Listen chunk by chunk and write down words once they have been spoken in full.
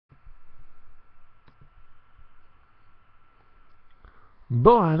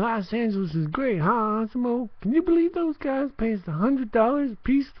Boy, Los Angeles is great, huh, Awesomeo? Can you believe those guys pay us $100 a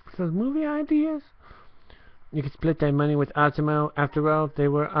piece for some movie ideas? You could split that money with Awesomeo. After all, they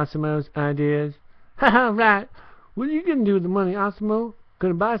were Awsomeo's ideas. Haha, right. What are you gonna do with the money, Awesomeo?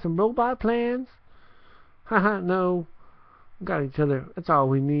 Gonna buy some robot plans? Haha, no. We got each other. That's all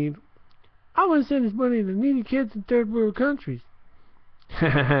we need. I want to send this money to needy kids in third world countries.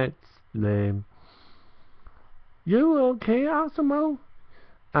 Haha, it's lame. You okay, Awesomeo?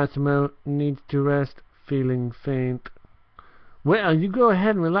 Awesomeo needs to rest, feeling faint. Well, you go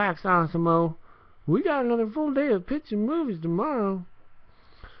ahead and relax, Awesomeo. We got another full day of pitching movies tomorrow.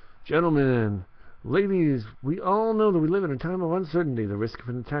 Gentlemen, ladies, we all know that we live in a time of uncertainty. The risk of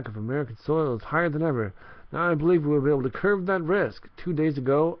an attack of American soil is higher than ever. Now I believe we will be able to curb that risk. 2 days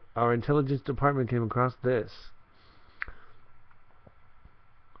ago, our intelligence department came across this.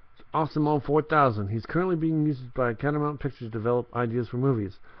 Awesomeo 4000. He's currently being used by Catamount Pictures to develop ideas for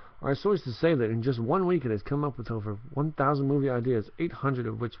movies. Our sources say that in just 1 week it has come up with over 1,000 movie ideas, 800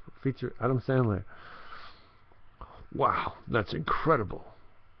 of which feature Adam Sandler. Wow, that's incredible.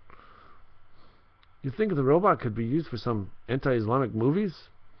 You think the robot could be used for some anti-Islamic movies?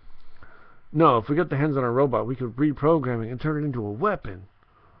 No, if we get the hands on a robot, we could reprogram it and turn it into a weapon.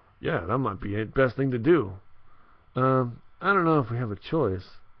 Yeah, that might be the best thing to do. I don't know if we have a choice.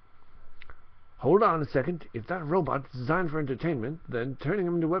 Hold on a second. If that robot is designed for entertainment, then turning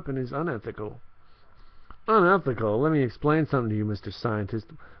him into a weapon is unethical. Unethical? Let me explain something to you, Mr. Scientist.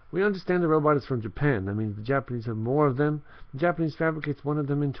 We understand the robot is from Japan. That means the Japanese have more of them. The Japanese fabricates one of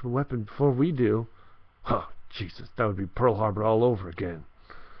them into a weapon before we do. Huh, Jesus, that would be Pearl Harbor all over again.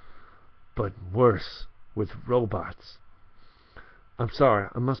 But worse, with robots. I'm sorry,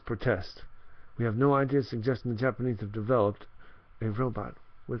 I must protest. We have no idea suggesting the Japanese have developed a robot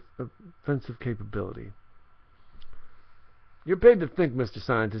with offensive capability. You're paid to think, Mr.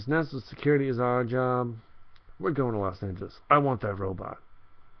 Scientist. National security is our job. We're going to Los Angeles. I want that robot.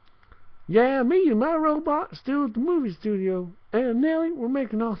 Yeah, me and my robot still at the movie studio. And Nellie, we're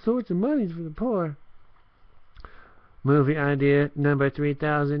making all sorts of monies for the poor. Movie idea number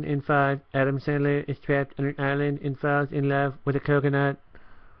 3005. Adam Sandler is trapped on an island and falls in love with a coconut.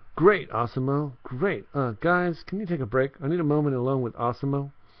 Great, Awesomeo. Great. Guys, can you take a break? I need a moment alone with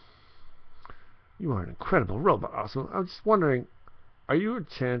Awesomeo. You are an incredible robot, Awesomeo. I was just wondering, are you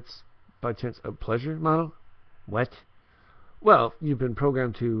by chance, a pleasure model? What? Well, you've been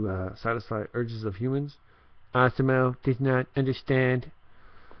programmed to satisfy urges of humans. Awesomeo does not understand.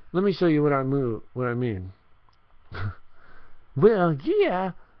 Let me show you what I mean. Well,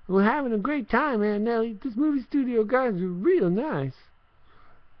 yeah, we're having a great time, Aunt Nellie. This movie studio guys are real nice.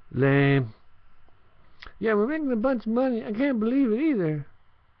 Lame. Yeah, we're making a bunch of money. I can't believe it either.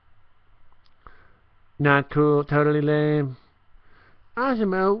 Not cool. Totally lame.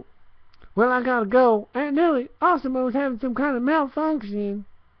 Awesomeo. Well, I gotta go. Aunt Nellie, Awesomeo having some kind of malfunction.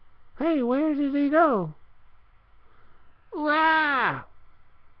 Hey, where did he go? Wow!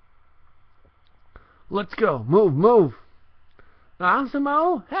 Let's go. Move, move.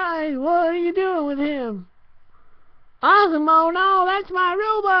 Awesomeo? Hey, what are you doing with him? Awesomeo, no, that's my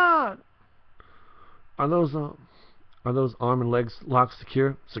robot. Are those arm and legs locks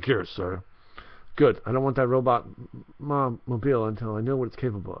secure? Secure, sir. Good. I don't want that robot mobile until I know what it's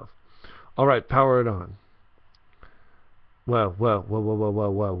capable of. All right, power it on. Well.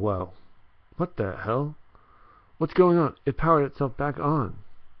 What the hell? What's going on? It powered itself back on.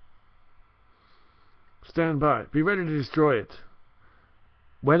 Stand by. Be ready to destroy it.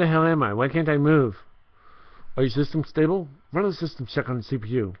 Where the hell am I? Why can't I move? Are your systems stable? Run a system check on the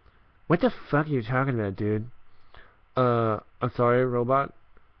CPU. What the fuck are you talking about, dude? I'm sorry, robot.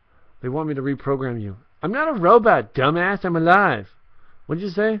 They want me to reprogram you. I'm not a robot, dumbass. I'm alive. What did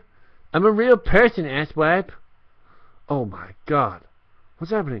you say? I'm a real person, asswipe. Oh my god.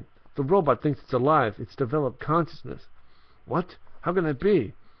 What's happening? The robot thinks it's alive. It's developed consciousness. What? How can that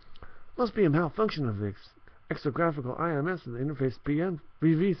be? Must be a malfunction of the exographical IMS of the interface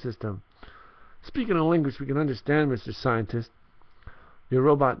PV system. Speaking a language we can understand, Mr. Scientist. Your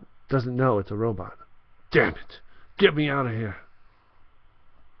robot doesn't know it's a robot. Damn it! Get me out of here!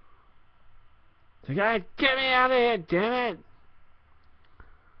 Get me out of here, damn it!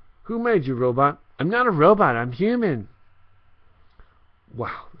 Who made you, robot? I'm not a robot, I'm human.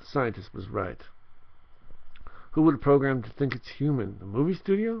 Wow, the scientist was right. Who would have programmed to think it's human? The movie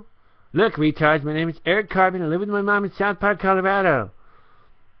studio? Look, retards, my name is Eric Carbon. I live with my mom in South Park, Colorado.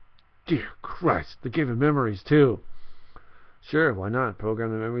 Dear Christ, they gave him memories, too. Sure, why not?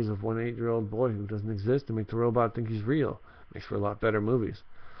 Program the memories of one 8-year-old boy who doesn't exist and make the robot think he's real. Makes for a lot better movies.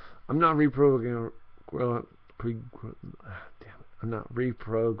 I'm not reprogramming... Damn it. I'm not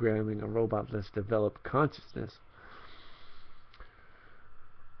reprogramming a robot that's developed consciousness.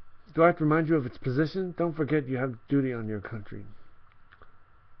 Do I have to remind you of its position? Don't forget you have duty on your country.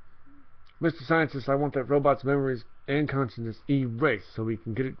 Mr. Scientist, I want that robot's memories and consciousness erased so we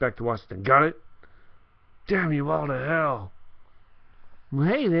can get it back to Washington. Got it? Damn you all to hell. Well,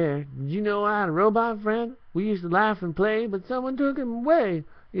 hey there. Did you know I had a robot friend? We used to laugh and play, but someone took him away.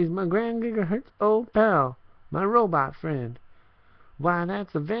 He's my grand gigahertz old pal. My robot friend. Why,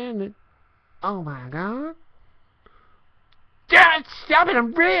 that's a bandit. Oh my god. God, stop it!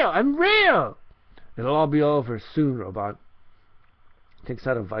 I'm real! I'm real! It'll all be over soon, robot. Takes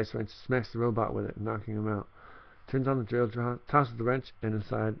out a vice wrench, smacks the robot with it, knocking him out. Turns on the drill, tosses the wrench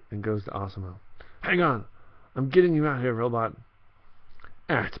inside, and goes to Awesomeo. Hang on! I'm getting you out here, robot.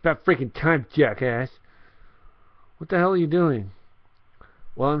 Ah, it's about freaking time, jackass. What the hell are you doing?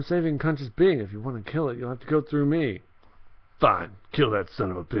 Well, I'm saving conscious being. If you want to kill it, you'll have to go through me. Fine. Kill that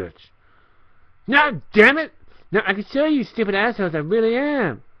son of a bitch. No, damn it! No, I can show you stupid assholes I really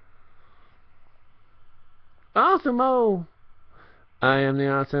am. Awesomeo! I am the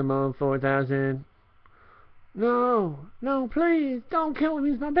awesomeo 4000. No, no, please, don't kill him.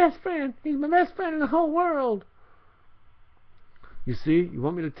 He's my best friend. He's my best friend in the whole world. You see, you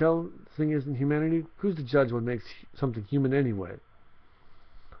want me to tell the thing isn't humanity? Who's to judge what makes something human anyway?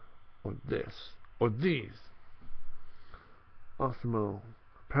 Or this, or these. Awesomeo.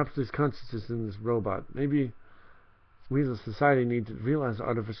 Perhaps there's consciousness in this robot. Maybe we as a society need to realize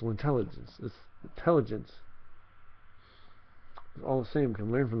artificial intelligence. This intelligence is all the same,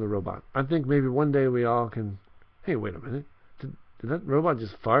 can learn from the robot. I think maybe one day we all can... Hey, wait a minute. Did that robot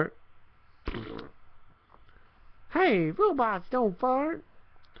just fart? Hey, robots don't fart.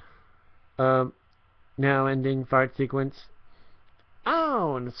 Now ending fart sequence.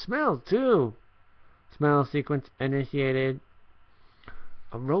 Oh, and it smells too. Smell sequence initiated.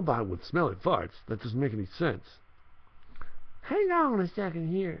 A robot would smell it farts. That doesn't make any sense. Hang on a second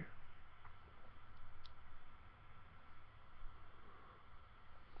here.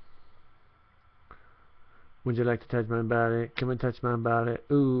 Would you like to touch my body? Come and touch my body.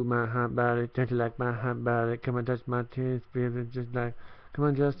 Ooh, my hot body. Don't you like my hot body? Come and touch my tits. Feel it just like... Come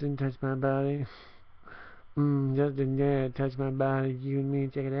on, Justin, touch my body. Justin, yeah, touch my body. You and me,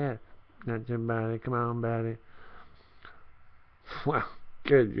 check it out. Not your body. Come on, body. Wow,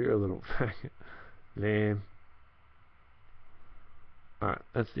 good. You're a little faggot. Lame. Alright,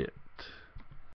 that's it.